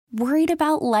Worried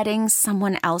about letting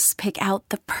someone else pick out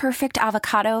the perfect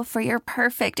avocado for your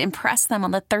perfect impress them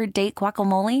on the third date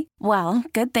guacamole? Well,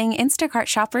 good thing Instacart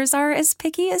shoppers are as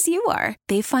picky as you are.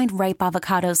 They find ripe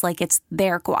avocados like it's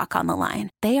their guac on the line.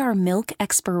 They are milk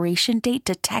expiration date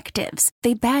detectives.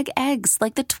 They bag eggs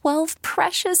like the 12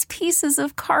 precious pieces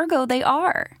of cargo they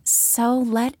are. So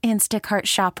let Instacart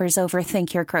shoppers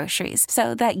overthink your groceries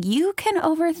so that you can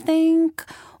overthink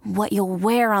what you'll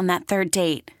wear on that third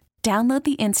date. Download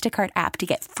the Instacart app to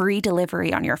get free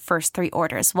delivery on your first 3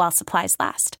 orders while supplies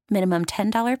last. Minimum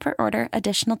 $10 per order.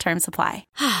 Additional terms apply.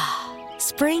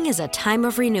 Spring is a time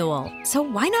of renewal, so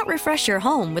why not refresh your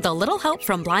home with a little help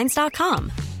from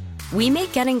Blinds.com? We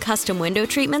make getting custom window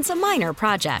treatments a minor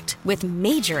project with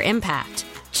major impact.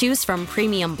 Choose from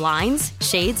premium blinds,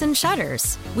 shades, and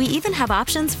shutters. We even have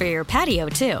options for your patio,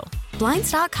 too.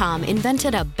 Blinds.com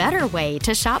invented a better way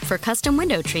to shop for custom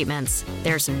window treatments.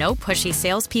 There's no pushy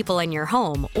salespeople in your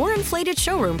home or inflated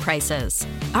showroom prices.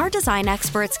 Our design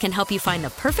experts can help you find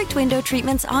the perfect window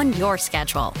treatments on your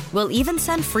schedule. We'll even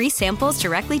send free samples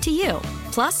directly to you.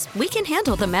 Plus, we can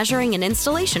handle the measuring and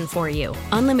installation for you.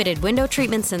 Unlimited window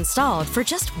treatments installed for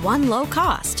just one low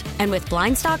cost. And with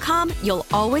Blinds.com, you'll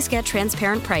always get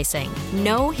transparent pricing.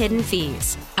 No hidden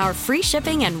fees. Our free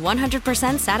shipping and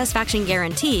 100% satisfaction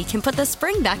guarantee can put the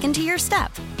spring back into your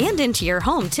step and into your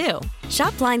home, too.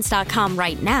 Shop Blinds.com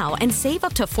right now and save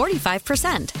up to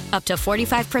 45%. Up to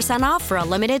 45% off for a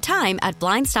limited time at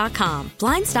Blinds.com.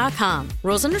 Blinds.com.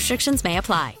 Rules and restrictions may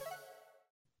apply.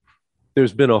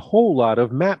 There's been a whole lot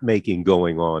of map making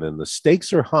going on, and the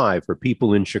stakes are high for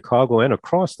people in Chicago and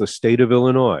across the state of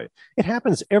Illinois. It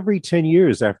happens every 10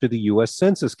 years after the U.S.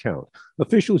 Census count.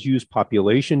 Officials use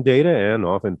population data and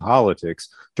often politics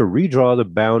to redraw the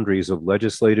boundaries of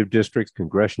legislative districts,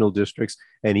 congressional districts,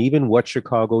 and even what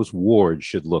Chicago's wards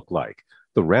should look like.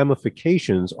 The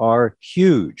ramifications are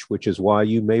huge, which is why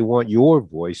you may want your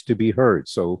voice to be heard.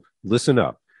 So listen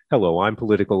up. Hello, I'm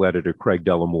political editor Craig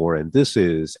Dellamore, and this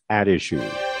is At Issue.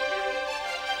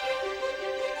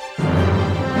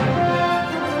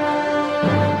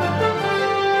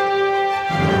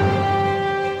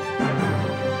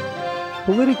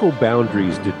 Political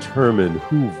boundaries determine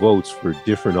who votes for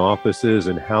different offices,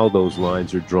 and how those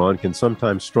lines are drawn can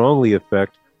sometimes strongly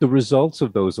affect the results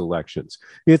of those elections.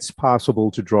 It's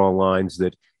possible to draw lines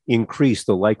that increase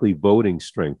the likely voting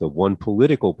strength of one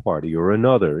political party or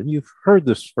another. And you've heard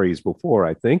this phrase before,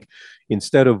 I think.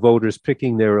 Instead of voters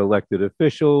picking their elected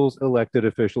officials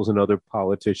and other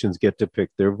politicians get to pick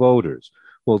their voters.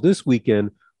 Well, this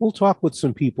weekend, we'll talk with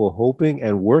some people hoping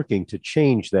and working to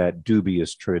change that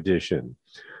dubious tradition.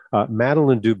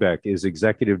 Madeline Dubeck is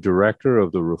executive director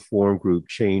of the reform group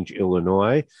Change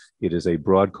Illinois. It is a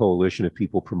broad coalition of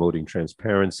people promoting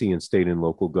transparency in state and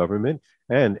local government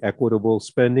and equitable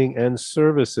spending and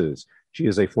services. She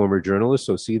is a former journalist,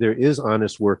 so see, there is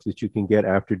honest work that you can get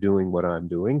after doing what I'm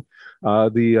doing.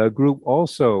 The group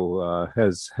also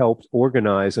has helped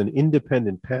organize an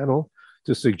independent panel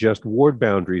to suggest ward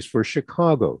boundaries for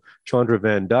Chicago. Chandra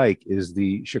Van Dyke is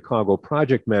the Chicago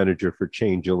project manager for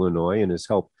Change Illinois and has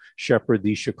helped shepherd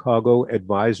the Chicago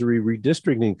Advisory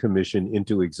Redistricting Commission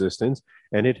into existence,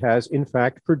 and it has in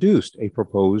fact produced a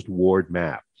proposed ward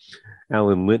map.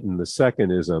 Alan Linton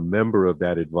II is a member of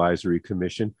that advisory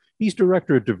commission. He's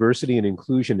director of diversity and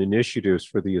inclusion initiatives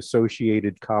for the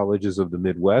Associated Colleges of the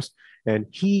Midwest, and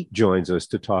he joins us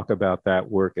to talk about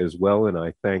that work as well, and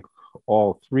I thank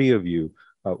all three of you.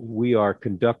 We are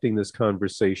conducting this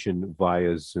conversation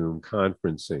via Zoom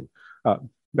conferencing.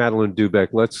 Madeline Dubeck,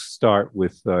 let's start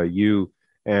with you.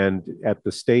 And at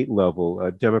the state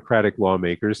level, Democratic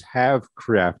lawmakers have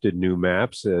crafted new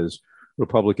maps, as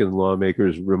Republican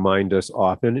lawmakers remind us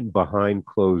often, behind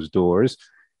closed doors.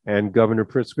 And Governor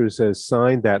Pritzker has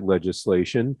signed that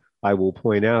legislation. I will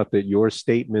point out that your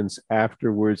statements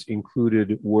afterwards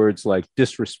included words like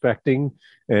disrespecting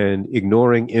and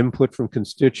ignoring input from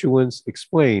constituents.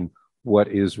 Explain what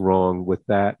is wrong with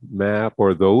that map,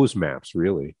 or those maps,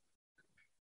 really.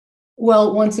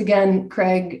 Well, once again,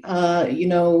 Craig,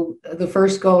 the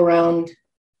first go around,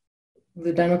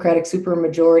 the Democratic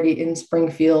supermajority in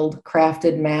Springfield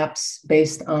crafted maps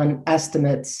based on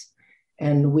estimates.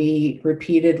 And we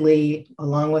repeatedly,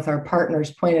 along with our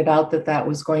partners, pointed out that that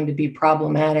was going to be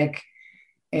problematic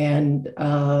and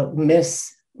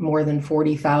miss more than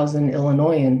 40,000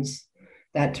 Illinoisans.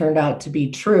 That turned out to be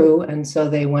true. And so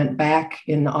they went back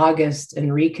in August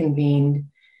and reconvened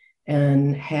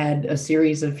and had a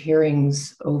series of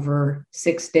hearings over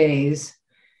 6 days,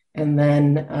 and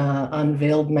then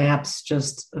unveiled maps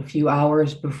just a few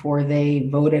hours before they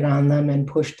voted on them and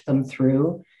pushed them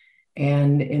through.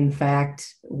 And in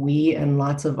fact, we and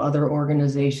lots of other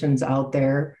organizations out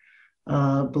there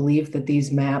believe that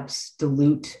these maps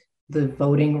dilute the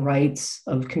voting rights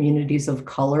of communities of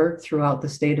color throughout the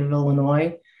state of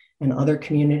Illinois and other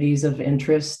communities of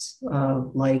interest,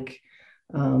 like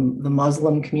the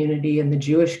Muslim community and the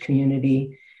Jewish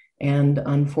community. And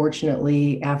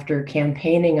unfortunately, after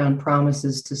campaigning on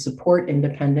promises to support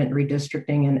independent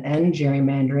redistricting and end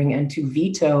gerrymandering and to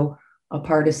veto a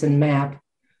partisan map,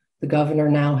 the governor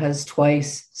now has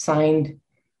twice signed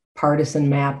partisan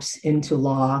maps into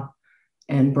law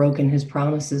and broken his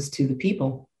promises to the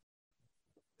people.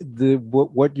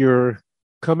 What you're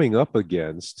coming up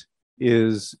against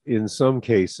is, in some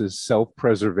cases,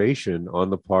 self-preservation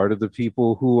on the part of the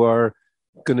people who are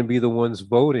going to be the ones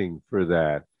voting for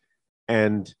that.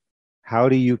 And how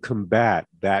do you combat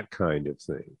that kind of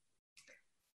thing?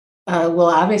 Well,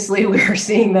 obviously, we're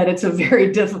seeing that it's a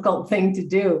very difficult thing to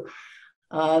do.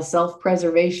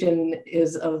 Self-preservation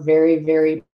is a very,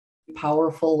 very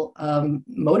powerful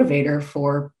motivator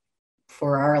for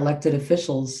our elected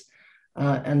officials.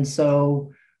 And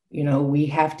so, we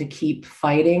have to keep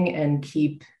fighting and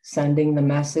keep sending the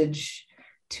message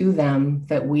to them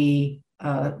that we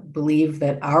believe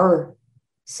that our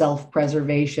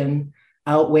self-preservation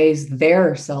outweighs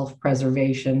their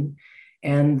self-preservation,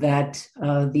 and that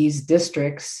these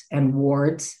districts and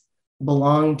wards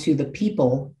belong to the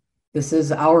people. This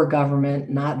is our government,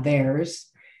 not theirs.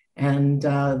 And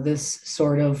this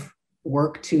sort of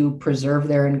work to preserve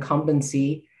their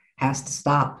incumbency has to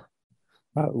stop.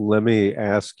 Let me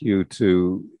ask you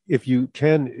to, if you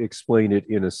can explain it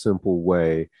in a simple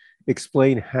way,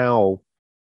 explain how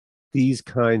these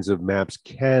kinds of maps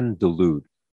can dilute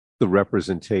the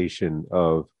representation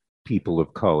of people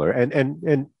of color.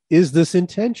 And is this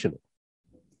intentional?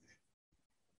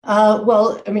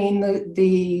 Well, I mean,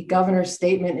 the governor's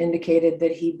statement indicated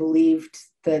that he believed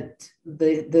that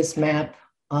this map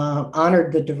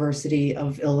honored the diversity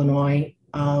of Illinois,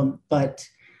 but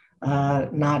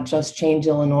not just Change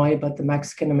Illinois, but the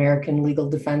Mexican American Legal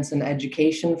Defense and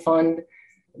Education Fund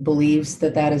believes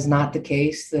that that is not the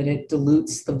case, that it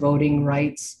dilutes the voting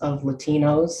rights of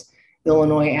Latinos.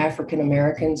 Illinois African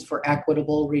Americans for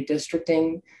Equitable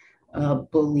Redistricting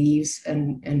believes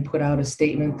and put out a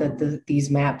statement that these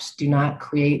maps do not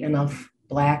create enough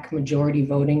Black majority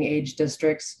voting age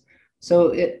districts. So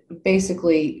it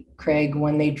basically, Craig,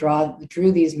 when they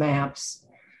drew these maps,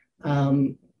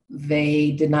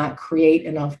 they did not create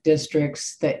enough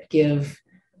districts that give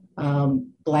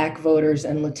Black voters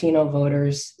and Latino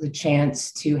voters the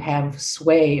chance to have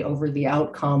sway over the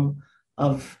outcome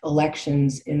of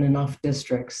elections in enough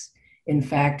districts. In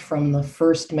fact, from the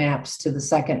first maps to the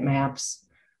second maps,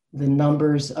 the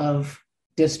numbers of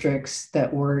districts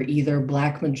that were either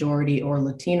Black majority or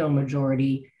Latino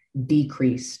majority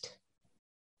decreased.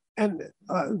 And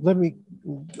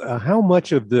how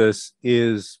much of this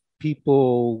is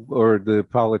people or the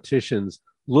politicians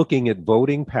looking at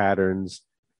voting patterns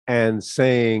and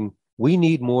saying, we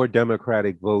need more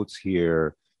Democratic votes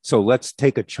here, so let's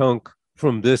take a chunk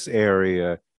from this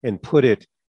area and put it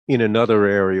in another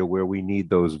area where we need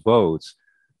those votes?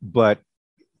 But,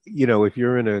 if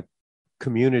you're in a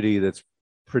community that's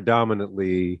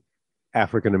predominantly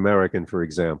African American, for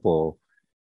example,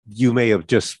 you may have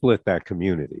just split that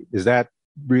community. Is that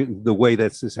the way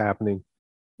this is happening?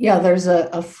 Yeah, there's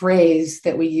a phrase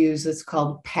that we use. It's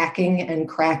called packing and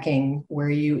cracking,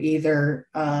 where you either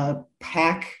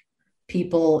pack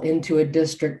people into a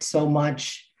district so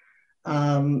much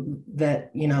that,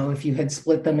 if you had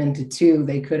split them into two,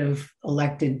 they could have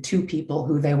elected two people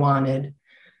who they wanted.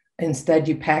 Instead,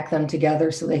 you pack them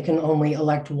together so they can only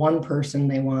elect one person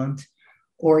they want,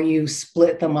 or you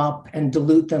split them up and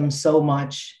dilute them so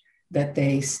much that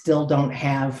they still don't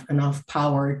have enough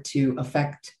power to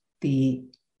affect the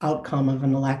outcome of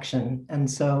an election. And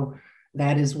so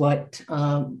that is what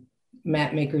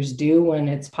map makers do when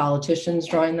it's politicians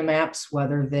drawing the maps,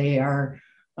 whether they are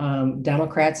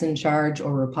Democrats in charge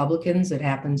or Republicans. It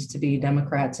happens to be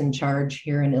Democrats in charge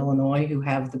here in Illinois who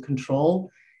have the control.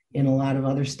 In a lot of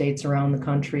other states around the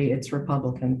country, it's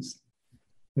Republicans.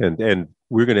 And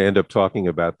we're going to end up talking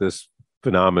about this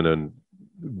phenomenon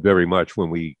very much when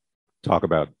we talk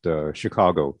about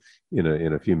Chicago in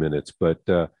a few minutes. But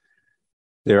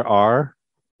there are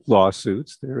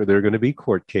lawsuits. There are going to be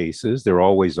court cases. There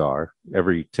always are,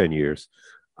 every 10 years.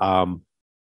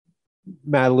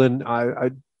 Madeline,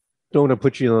 I don't want to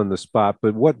put you on the spot,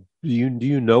 but what do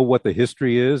you know what the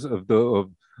history is of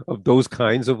those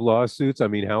kinds of lawsuits? I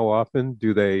mean, how often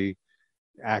do they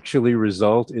actually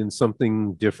result in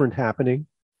something different happening?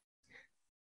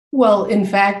 Well, in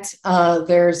fact,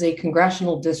 there's a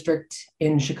congressional district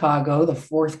in Chicago, the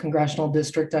 4th congressional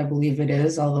district, I believe it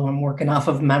is, although I'm working off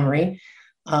of memory,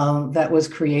 that was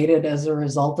created as a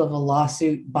result of a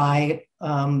lawsuit by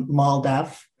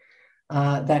MALDEF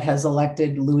that has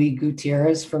elected Luis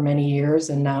Gutierrez for many years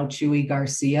and now Chuy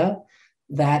Garcia.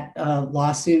 That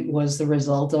lawsuit was the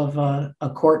result of a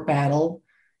court battle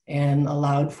and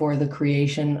allowed for the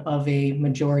creation of a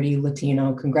majority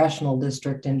Latino congressional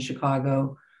district in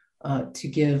Chicago to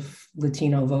give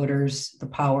Latino voters the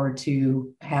power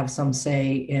to have some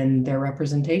say in their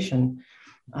representation.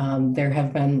 There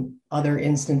have been other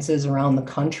instances around the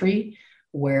country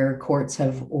where courts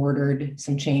have ordered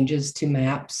some changes to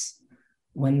maps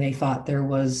when they thought there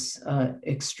was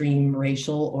extreme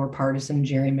racial or partisan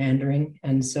gerrymandering.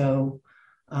 And so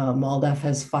MALDEF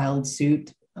has filed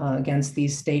suit against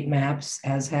these state maps,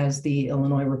 as has the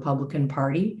Illinois Republican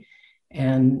Party.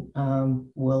 And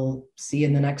we'll see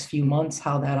in the next few months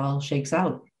how that all shakes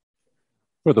out.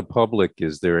 For the public,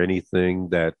 is there anything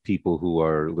that people who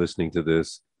are listening to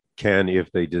this can, if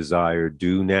they desire,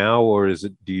 do now? Or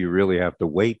do you really have to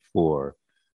wait for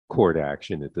court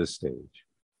action at this stage?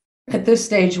 At this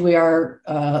stage, we are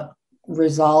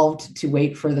resolved to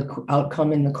wait for the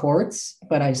outcome in the courts,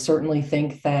 but I certainly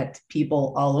think that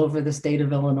people all over the state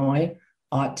of Illinois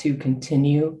ought to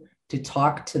continue to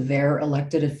talk to their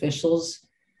elected officials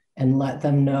and let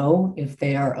them know if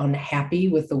they are unhappy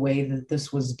with the way that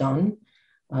this was done.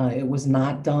 It was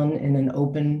not done in an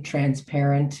open,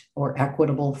 transparent, or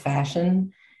equitable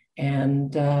fashion.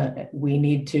 And we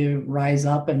need to rise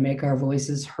up and make our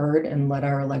voices heard and let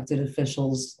our elected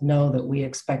officials know that we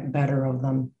expect better of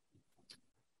them.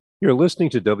 You're listening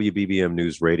to WBBM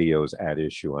News Radio's At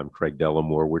Issue. I'm Craig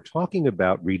Dellamore. We're talking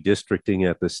about redistricting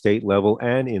at the state level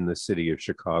and in the city of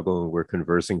Chicago, and we're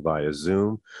conversing via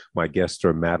Zoom. My guests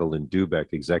are Madeline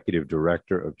Dubeck, Executive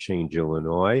Director of Change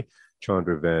Illinois,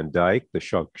 Chandra Van Dyke,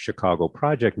 the Chicago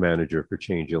Project Manager for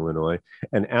Change Illinois,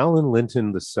 and Alan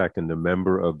Linton II, a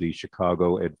member of the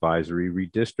Chicago Advisory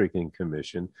Redistricting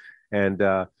Commission. And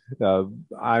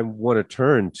I want to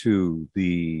turn to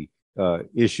the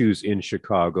issues in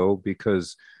Chicago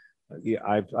because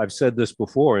I've said this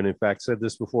before, and in fact said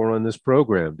this before on this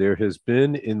program. There has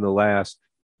been in the last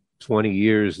 20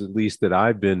 years, at least that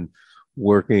I've been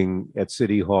working at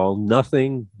City Hall,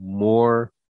 nothing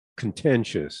more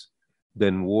contentious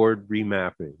than ward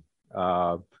remapping.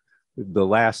 The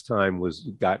last time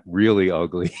got really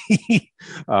ugly.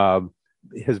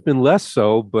 Has been less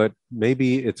so, but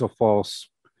maybe it's a false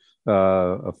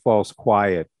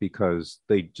quiet because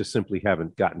they just simply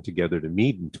haven't gotten together to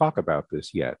meet and talk about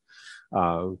this yet.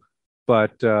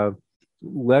 But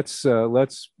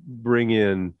let's bring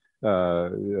in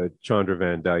Chandra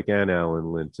Van Dyke and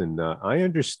Alan Linton. I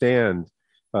understand,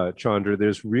 Chandra,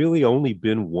 there's really only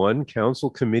been one council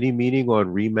committee meeting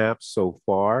on remaps so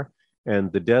far,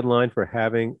 and the deadline for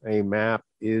having a map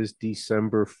is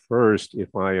December 1st,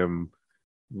 if I am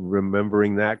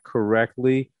remembering that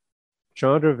correctly.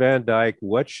 Chandra Van Dyke,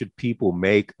 what should people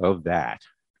make of that?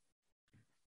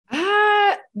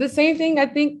 The same thing I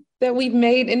think that we've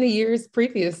made in the years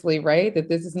previously, right? That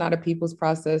this is not a people's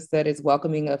process that is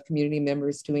welcoming of community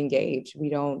members to engage. We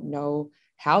don't know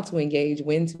how to engage,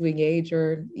 when to engage,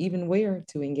 or even where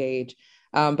to engage.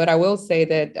 But I will say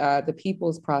that the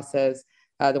people's process,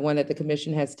 the one that the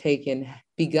commission has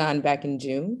begun back in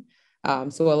June.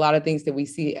 So a lot of things that we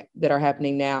see that are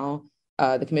happening now,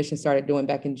 the commission started doing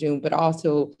back in June, but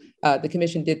also the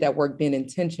commission did that work being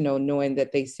intentional, knowing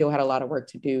that they still had a lot of work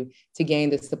to do to gain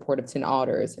the support of 10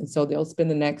 alders. And so they'll spend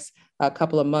the next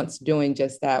couple of months doing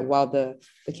just that while the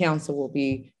council will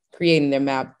be creating their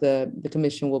map. The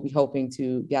commission will be hoping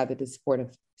to gather the support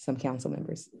of some council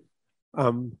members.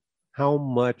 How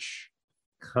much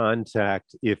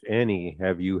contact, if any,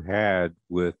 have you had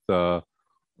with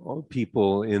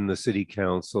people in the city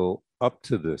council up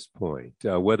to this point,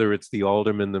 whether it's the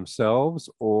aldermen themselves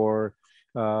or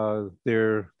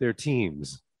their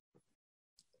teams?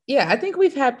 Yeah, I think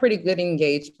we've had pretty good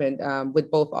engagement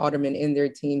with both aldermen and their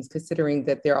teams, considering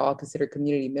that they're all considered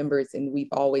community members, and we've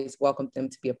always welcomed them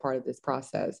to be a part of this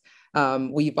process.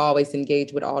 We've always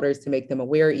engaged with alders to make them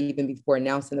aware. Even before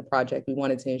announcing the project, we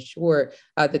wanted to ensure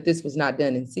that this was not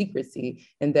done in secrecy,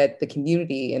 and that the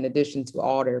community, in addition to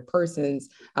alder persons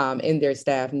and their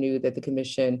staff, knew that the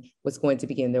commission was going to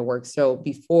begin their work. So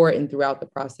before and throughout the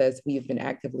process, we've been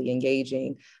actively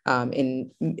engaging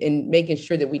in making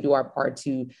sure that we do our part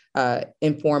to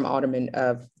inform aldermen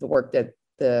of the work that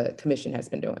the commission has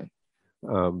been doing.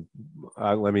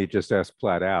 Let me just ask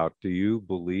flat out, do you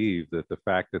believe that the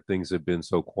fact that things have been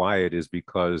so quiet is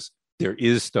because there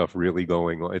is stuff really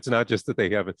going on. It's not just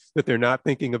that they're not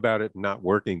thinking about it, not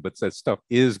working, but that stuff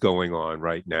is going on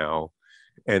right now,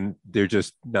 and they're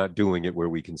just not doing it where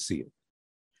we can see it.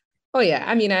 Oh yeah,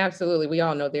 I mean, absolutely. We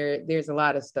all know there's a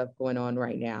lot of stuff going on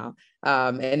right now,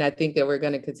 and I think that we're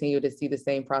going to continue to see the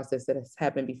same process that has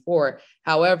happened before.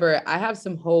 However, I have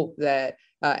some hope that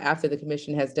after the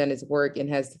commission has done its work and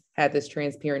has had this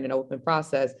transparent and open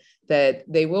process, that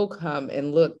they will come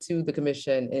and look to the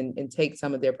commission and take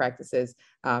some of their practices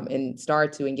and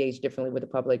start to engage differently with the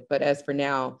public. But as for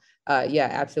now, yeah,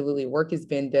 absolutely, work has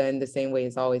been done the same way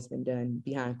it's always been done,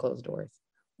 behind closed doors.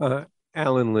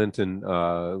 Alan Linton,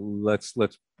 let's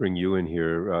bring you in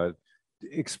here.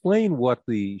 Explain what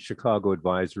the Chicago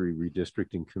Advisory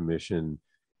Redistricting Commission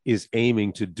is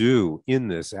aiming to do in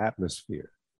this atmosphere.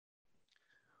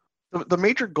 The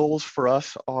major goals for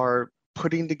us are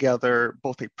putting together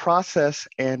both a process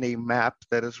and a map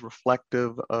that is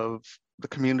reflective of the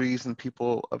communities and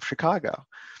people of Chicago.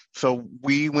 So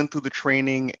we went through the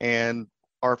training, and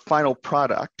our final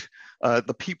product,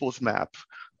 the People's Map,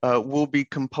 will be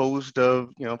composed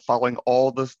of, following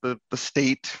all the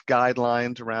state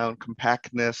guidelines around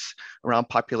compactness, around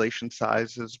population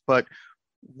sizes. But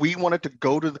we wanted to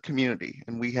go to the community,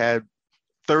 and we had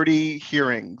 30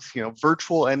 hearings,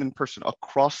 virtual and in person,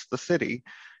 across the city,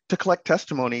 to collect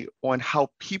testimony on how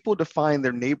people define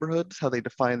their neighborhoods, how they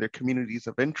define their communities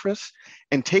of interest,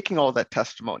 and taking all that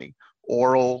testimony,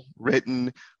 oral,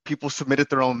 written, people submitted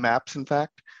their own maps, in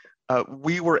fact.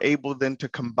 We were able then to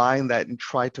combine that and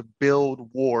try to build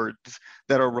wards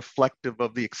that are reflective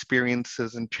of the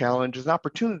experiences and challenges and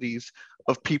opportunities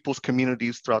of people's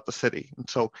communities throughout the city. And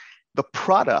so the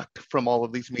product from all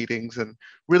of these meetings and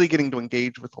really getting to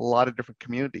engage with a lot of different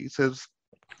communities is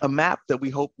a map that we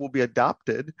hope will be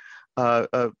adopted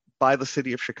by the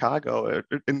city of Chicago,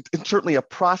 and certainly a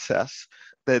process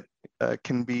that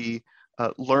can be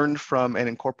learned from and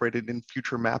incorporated in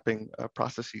future mapping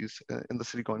processes in the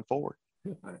city going forward.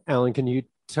 Alan, can you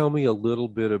tell me a little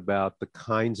bit about the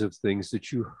kinds of things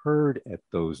that you heard at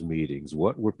those meetings?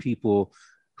 What were people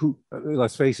who,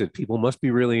 let's face it, people must be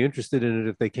really interested in it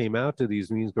if they came out to these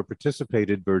meetings but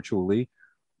participated virtually.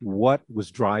 What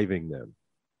was driving them?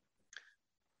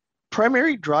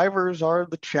 Primary drivers are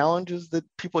the challenges that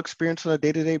people experience on a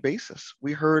day-to-day basis.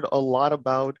 We heard a lot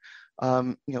about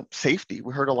safety.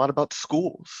 We heard a lot about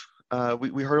schools.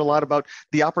 We heard a lot about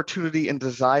the opportunity and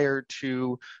desire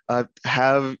to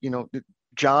have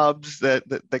jobs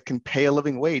that can pay a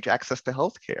living wage, access to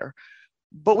healthcare.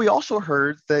 But we also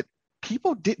heard that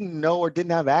people didn't know or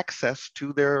didn't have access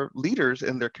to their leaders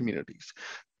in their communities.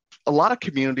 A lot of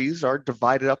communities are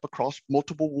divided up across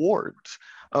multiple wards.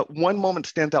 One moment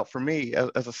stands out for me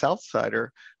as a Southsider,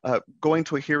 going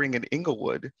to a hearing in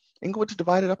Englewood. Englewood's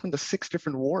divided up into 6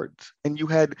 different wards, and you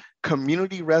had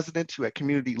community residents, you had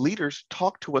community leaders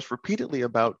talk to us repeatedly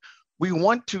about, we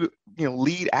want to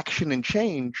lead action and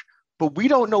change, but we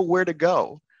don't know where to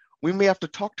go. We may have to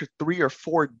talk to 3 or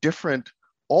 4 different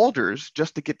alders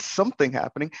just to get something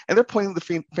happening, and they're pointing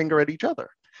the finger at each other.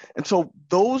 And so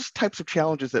those types of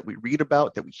challenges that we read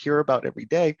about, that we hear about every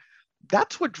day,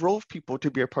 that's what drove people to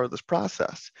be a part of this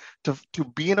process, to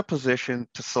be in a position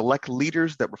to select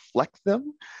leaders that reflect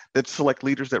them, that select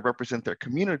leaders that represent their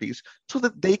communities, so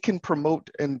that they can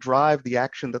promote and drive the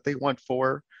action that they want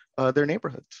for their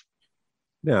neighborhoods.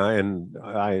 Yeah, and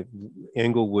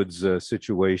Englewood's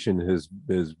situation has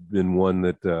been one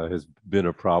that has been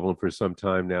a problem for some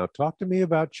time now. Talk to me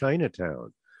about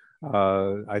Chinatown.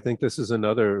 I think this is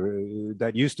another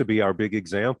that used to be our big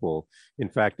example. In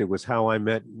fact, it was how I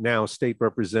met now State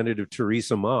Representative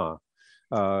Teresa Ma.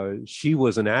 She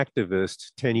was an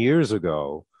activist 10 years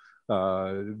ago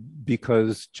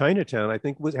because Chinatown, I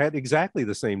think, had exactly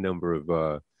the same number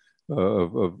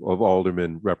of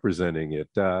aldermen representing it.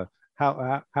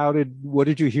 What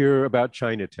did you hear about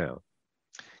Chinatown?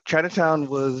 Chinatown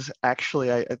was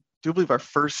actually, I do believe, our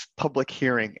first public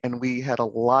hearing, and we had a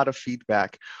lot of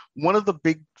feedback. One of the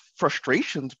big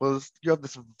frustrations was you have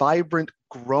this vibrant,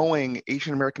 growing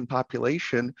Asian American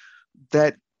population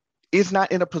that is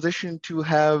not in a position to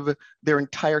have their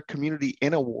entire community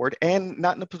in a ward, and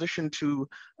not in a position to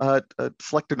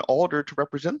select an alder to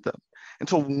represent them. And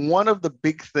so one of the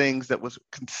big things that was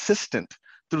consistent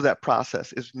through that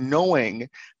process is knowing,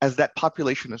 as that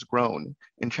population has grown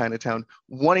in Chinatown,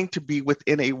 wanting to be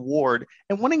within a ward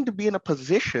and wanting to be in a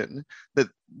position that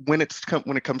when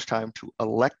it comes time to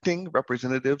electing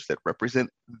representatives that represent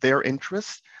their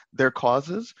interests, their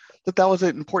causes, that was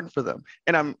important for them.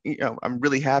 And I'm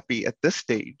really happy at this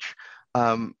stage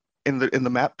in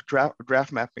the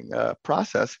draft mapping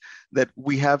process that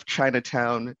we have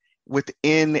Chinatown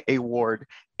within a ward,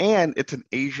 and it's an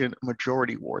Asian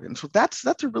majority ward. And so that's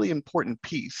a really important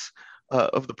piece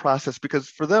of the process, because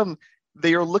for them,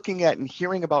 they are looking at and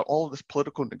hearing about all of this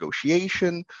political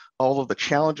negotiation, all of the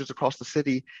challenges across the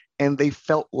city, and they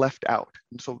felt left out.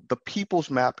 And so the People's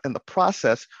Map and the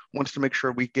process wants to make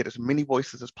sure we get as many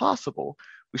voices as possible.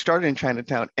 We started in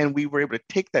Chinatown, and we were able to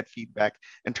take that feedback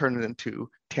and turn it into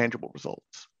tangible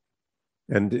results.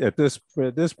 And at this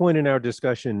point in our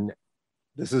discussion,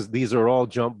 these are all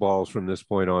jump balls from this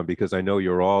point on, because I know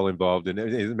you're all involved in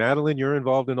it. Madeline, you're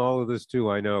involved in all of this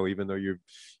too, I know, even though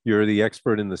you're the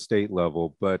expert in the state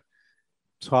level. But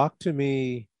talk to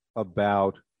me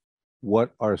about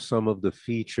what are some of the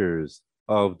features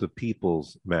of the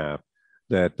People's Map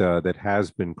that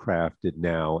has been crafted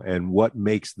now, and what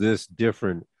makes this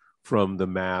different from the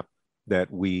map that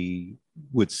we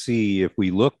would see if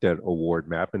we looked at a ward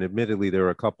map. And admittedly, there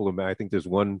are a couple of, I think there's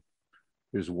one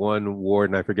ward,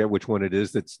 and I forget which one it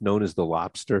is, that's known as the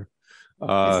Lobster.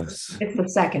 It's the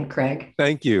second, Craig.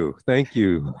 Thank you,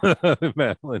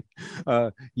 Madeline.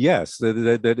 Yes,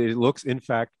 that it looks, in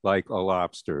fact, like a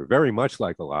lobster, very much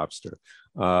like a lobster.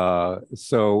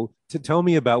 So, to tell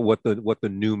me about what the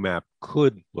new map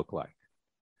could look like.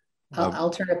 I'll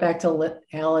turn it back to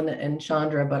Alan and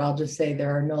Chandra, but I'll just say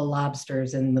there are no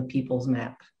lobsters in the People's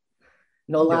Map.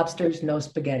 No lobsters, no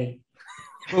spaghetti.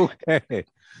 Okay.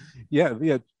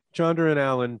 Yeah. Chandra and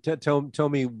Alan, tell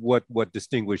me what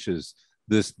distinguishes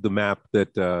the map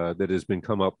that has been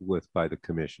come up with by the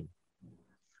commission.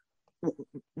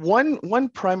 One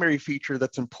primary feature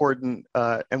that's important,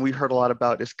 and we heard a lot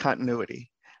about, is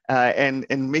continuity,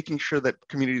 and making sure that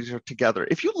communities are together.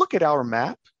 If you look at our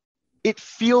map, it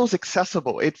feels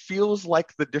accessible. It feels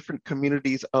like the different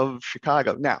communities of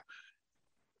Chicago. Now,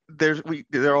 there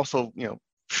are also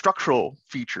structural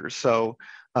features. So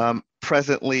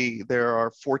presently, there are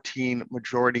 14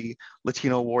 majority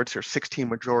Latino wards. There are 16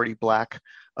 majority Black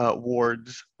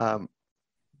wards. But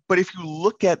if you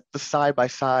look at the side by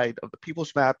side of the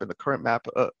People's Map and the current map,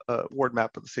 ward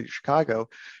map of the city of Chicago,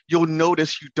 you'll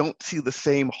notice you don't see the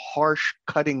same harsh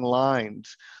cutting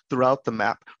lines throughout the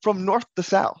map from north to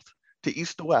south, to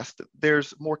east to west.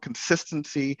 There's more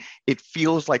consistency. It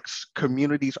feels like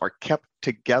communities are kept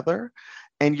together,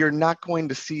 and you're not going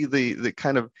to see the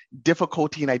kind of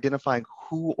difficulty in identifying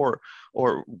who or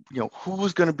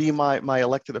who's going to be my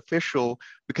elected official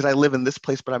because I live in this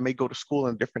place, but I may go to school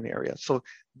in a different area. So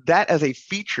that as a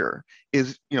feature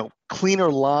is,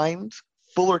 cleaner lines,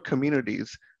 fuller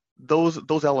communities.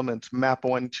 Those elements map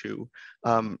onto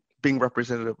being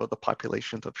representative of the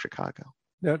populations of Chicago.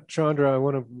 Now, Chandra, I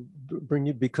want to bring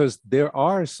you, because there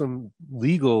are some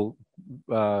legal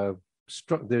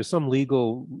there's some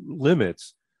legal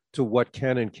limits to what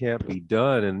can and can't be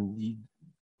done, and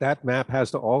that map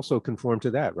has to also conform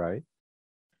to that, right?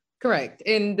 Correct.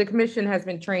 And the commission has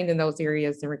been trained in those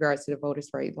areas in regards to the voters'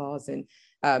 right laws and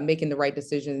making the right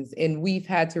decisions. And we've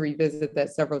had to revisit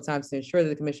that several times to ensure that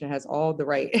the commission has all the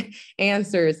right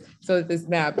answers so that this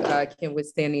map can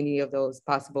withstand any of those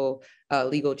possible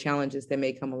legal challenges that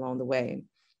may come along the way.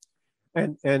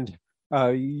 And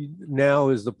now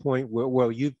is the point where,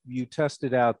 well, you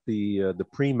tested out the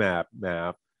pre-map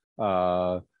map.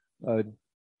 Was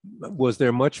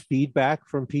there much feedback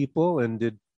from people, and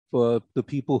did the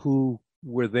people who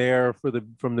were there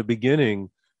from the beginning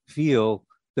feel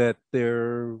that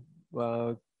their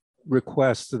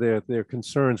requests, their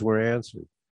concerns were answered?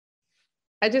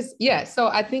 So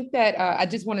I think that I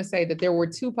just want to say that there were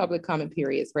 2 public comment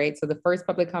periods, right? So the first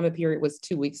public comment period was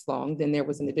 2 weeks long. Then there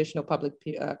was an additional public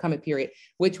comment period,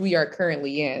 which we are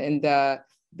currently in. And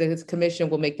the commission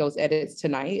will make those edits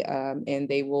tonight, and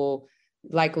they will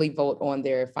likely vote on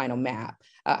their final map.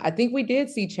 I think we did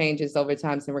see changes over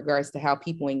time in regards to how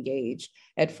people engaged.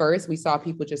 At first, we saw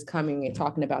people just coming and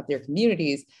talking about their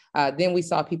communities. Then we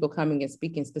saw people coming and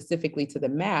speaking specifically to the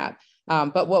map.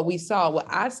 But what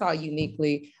I saw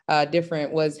uniquely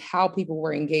different was how people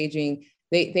were engaging.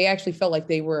 They actually felt like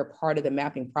they were a part of the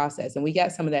mapping process. And we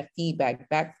got some of that feedback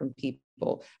back from people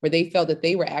where they felt that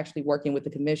they were actually working with the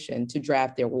commission to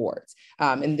draft their wards,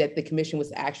 and that the commission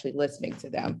was actually listening to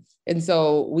them. And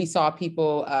so we saw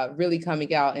people really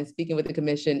coming out and speaking with the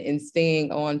commission and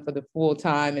staying on for the full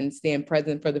time and staying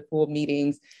present for the full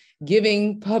meetings,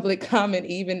 giving public comment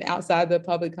even outside the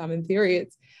public comment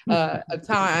periods of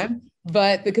time.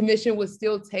 But the commission would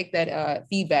still take that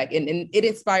feedback. And it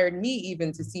inspired me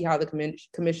even to see how the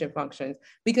commission functions,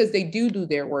 because they do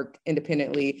their work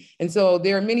independently. And so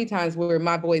there are many times where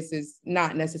my voice is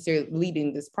not necessarily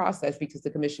leading this process because the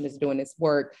commission is doing its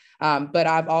work. But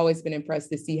I've always been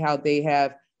impressed to see how they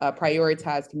have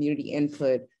prioritized community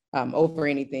input over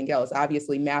anything else.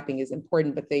 Obviously, mapping is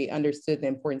important, but they understood the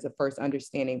importance of first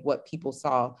understanding what people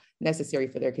saw necessary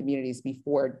for their communities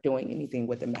before doing anything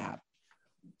with the map.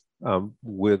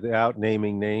 Without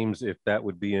naming names, if that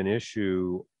would be an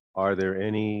issue, are there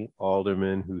any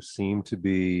aldermen who seem to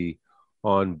be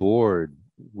on board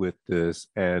with this,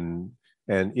 and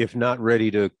if not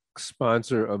ready to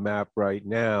sponsor a map right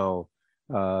now,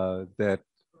 that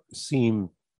seem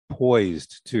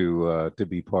poised to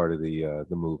be part of the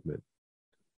movement?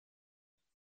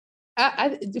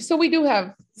 So we do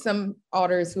have some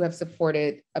alders who have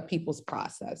supported a people's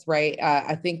process, right?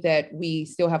 I think that we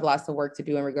still have lots of work to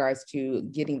do in regards to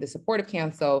getting the support of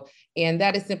council. And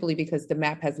that is simply because the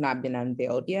map has not been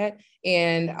unveiled yet.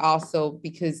 And also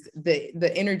because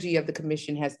the energy of the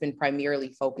commission has been primarily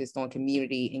focused on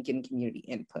community and getting community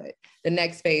input. The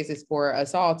next phase is for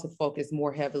us all to focus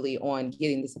more heavily on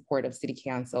getting the support of city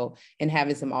council and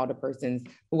having some alderpersons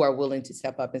who are willing to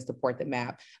step up and support the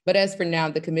map. But as for now,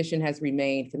 the commission has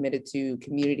remained committed to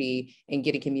community and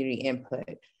getting community input.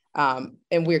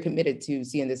 And we're committed to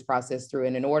seeing this process through.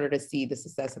 And in order to see the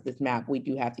success of this map, we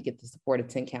do have to get the support of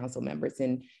 10 council members.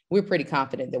 And we're pretty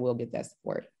confident that we'll get that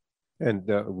support. And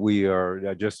we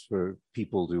are, just for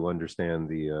people to understand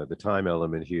the time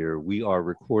element here, we are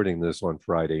recording this on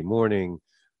Friday morning.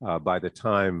 By the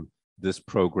time this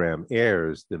program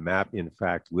airs, the map, in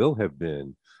fact, will have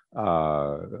been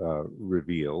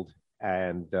revealed.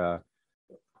 And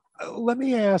let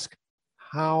me ask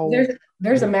how...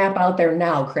 There's a map out there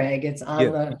now, Craig. It's on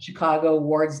the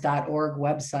chicagowards.org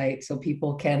website, so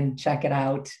people can check it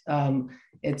out.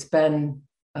 It's been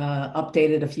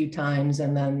updated a few times,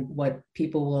 and then what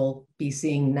people will be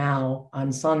seeing now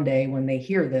on Sunday when they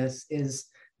hear this is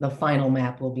the final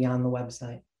map will be on the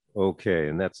website. Okay,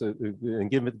 and that's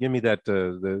and give me that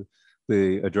the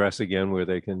address again where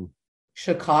they can...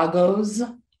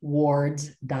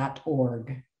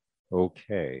 chicagoswards.org.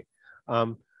 Okay.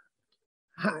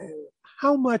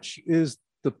 How much is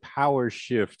the power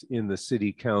shift in the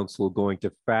city council going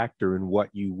to factor in what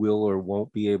you will or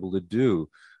won't be able to do?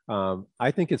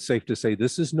 I think it's safe to say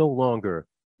this is no longer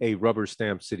a rubber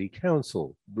stamp city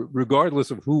council,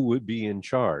 regardless of who would be in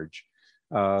charge.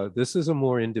 This is a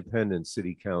more independent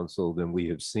city council than we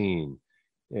have seen.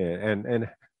 And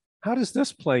how does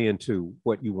this play into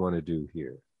what you want to do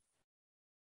here?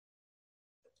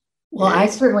 Well, I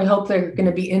certainly hope they're going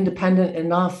to be independent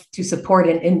enough to support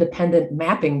an independent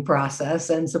mapping process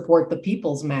and support the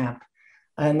people's map.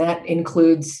 And that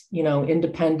includes,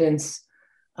 independence,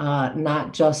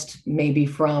 not just maybe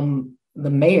from the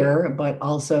mayor, but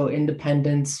also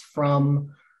independence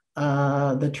from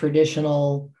the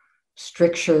traditional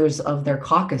strictures of their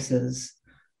caucuses.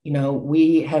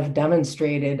 We have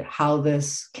demonstrated how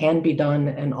this can be done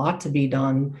and ought to be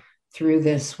done through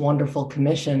this wonderful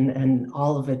commission and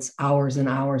all of its hours and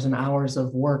hours and hours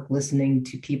of work listening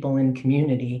to people in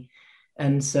community.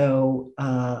 And so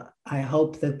I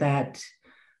hope that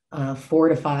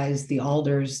fortifies the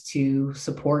alders to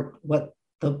support what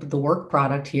the work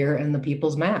product here and the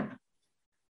people's map.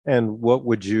 And what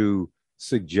would you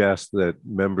suggest that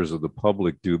members of the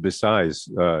public do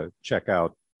besides check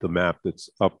out the map that's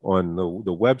up on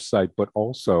the website, but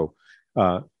also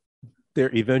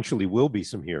there eventually will be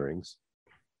some hearings.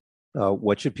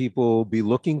 What should people be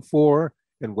looking for,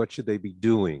 and what should they be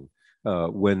doing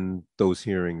when those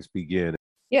hearings begin?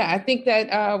 Yeah, I think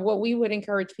that what we would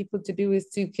encourage people to do is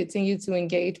to continue to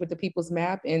engage with the People's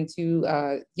Map and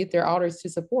to get their alders to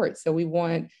support. So we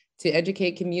want to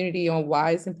educate community on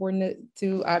why it's important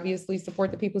to obviously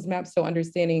support the People's Map. So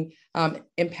understanding,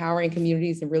 empowering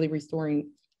communities and really restoring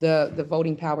the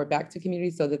voting power back to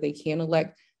communities so that they can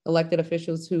elect elected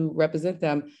officials who represent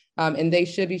them. And they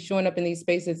should be showing up in these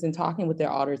spaces and talking with their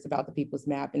alders about the People's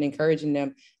Map and encouraging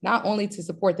them not only to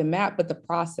support the map, but the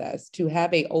process, to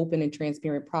have an open and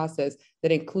transparent process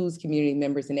that includes community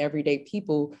members and everyday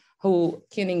people who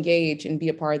can engage and be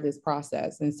a part of this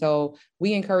process. And so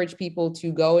we encourage people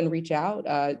to go and reach out,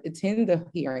 attend the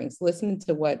hearings, listen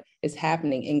to what is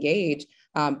happening, engage,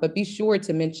 but be sure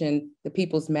to mention the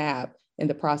People's Map and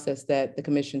the process that the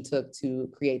commission took to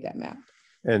create that map.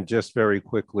 And just very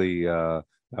quickly,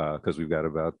 because we've got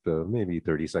about maybe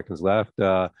 30 seconds left,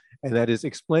 and that is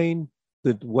explain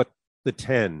what the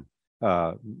 10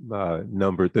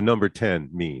 number 10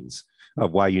 means,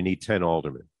 why you need 10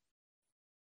 aldermen.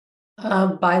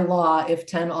 By law, if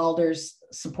 10 alders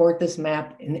support this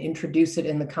map and introduce it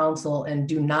in the council and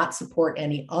do not support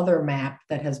any other map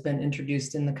that has been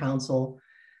introduced in the council,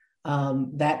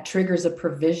 that triggers a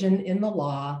provision in the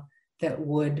law that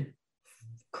would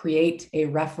create a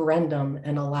referendum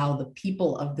and allow the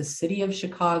people of the city of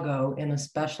Chicago in a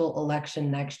special election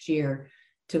next year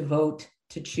to vote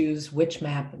to choose which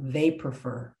map they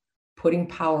prefer, putting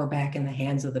power back in the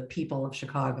hands of the people of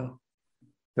Chicago.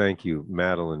 Thank you,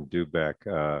 Madeline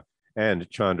Dubeck, and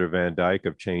Chandra Van Dyke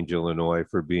of Change, Illinois,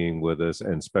 for being with us.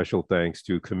 And special thanks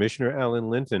to Commissioner Alan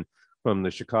Linton from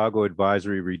the Chicago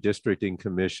Advisory Redistricting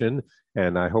Commission.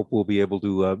 And I hope we'll be able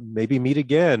to maybe meet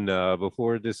again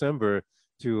before December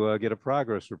to get a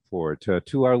progress report.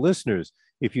 To our listeners,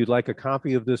 if you'd like a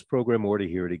copy of this program or to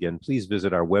hear it again, please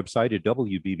visit our website at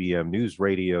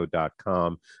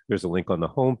wbbmnewsradio.com. There's a link on the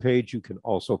homepage. You can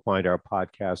also find our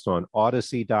podcast on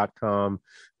Audacy.com.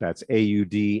 That's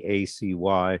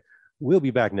AUDACY. We'll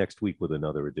be back next week with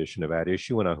another edition of At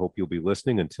Issue, and I hope you'll be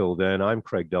listening. Until then, I'm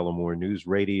Craig Dellamore, News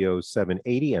Radio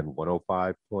 780 and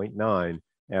 105.9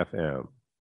 FM.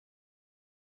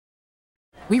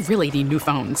 We really need new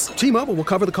phones. T-Mobile will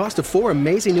cover the cost of 4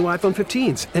 amazing new iPhone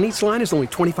 15s, and each line is only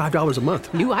 $25 a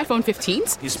month. New iPhone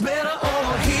 15s? It's better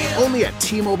over here. Only at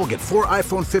T-Mobile, get 4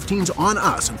 iPhone 15s on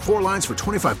us and 4 lines for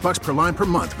 $25 per line per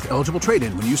month with eligible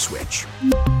trade-in when you switch.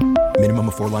 Minimum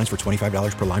of 4 lines for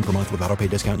 $25 per line per month with auto-pay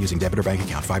discount using debit or bank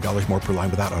account. $5 more per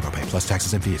line without auto-pay, plus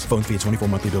taxes and fees. Phone fee at 24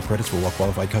 monthly bill credits for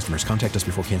well-qualified customers. Contact us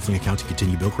before canceling account to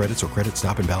continue bill credits or credit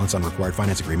stop and balance on required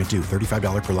finance agreement due.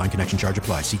 $35 per line connection charge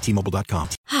applies. See T-Mobile.com.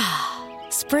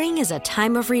 Spring is a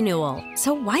time of renewal,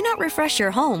 so why not refresh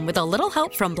your home with a little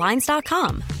help from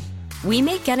Blinds.com? We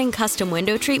make getting custom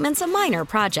window treatments a minor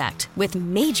project with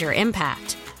major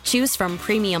impact. Choose from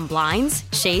premium blinds,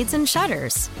 shades, and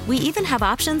shutters. We even have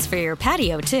options for your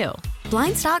patio, too.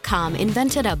 Blinds.com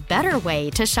invented a better way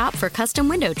to shop for custom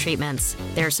window treatments.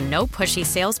 There's no pushy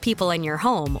salespeople in your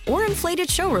home or inflated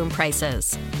showroom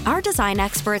prices. Our design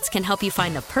experts can help you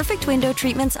find the perfect window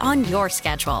treatments on your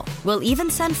schedule. We'll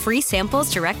even send free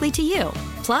samples directly to you.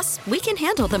 Plus, we can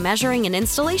handle the measuring and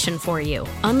installation for you.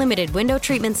 Unlimited window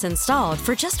treatments installed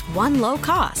for just one low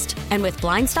cost. And with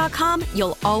Blinds.com,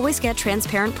 you'll always get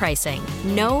transparent pricing.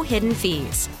 No hidden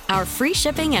fees. Our free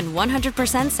shipping and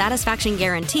 100% satisfaction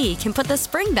guarantee can put the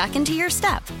spring back into your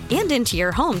step and into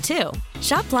your home, too.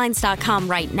 Shop Blinds.com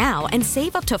right now and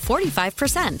save up to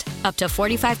 45%. Up to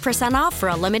 45% off for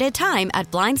a limited time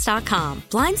at Blinds.com.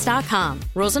 Blinds.com.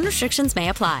 Rules and restrictions may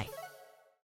apply.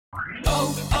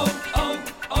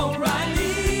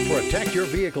 O'Reilly. Protect your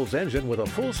vehicle's engine with a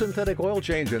full synthetic oil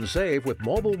change and save with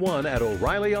Mobil 1 at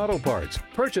O'Reilly Auto Parts.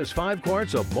 Purchase 5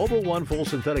 quarts of Mobil 1 full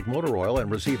synthetic motor oil and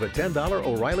receive a $10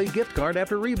 O'Reilly gift card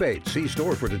after rebate. See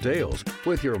store for details.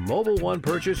 With your Mobil 1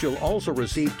 purchase, you'll also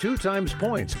receive 2 times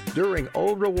points during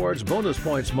O Rewards Bonus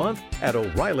Points Month at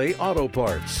O'Reilly Auto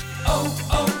Parts.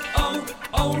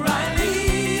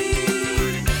 O'Reilly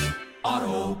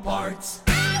Auto Parts.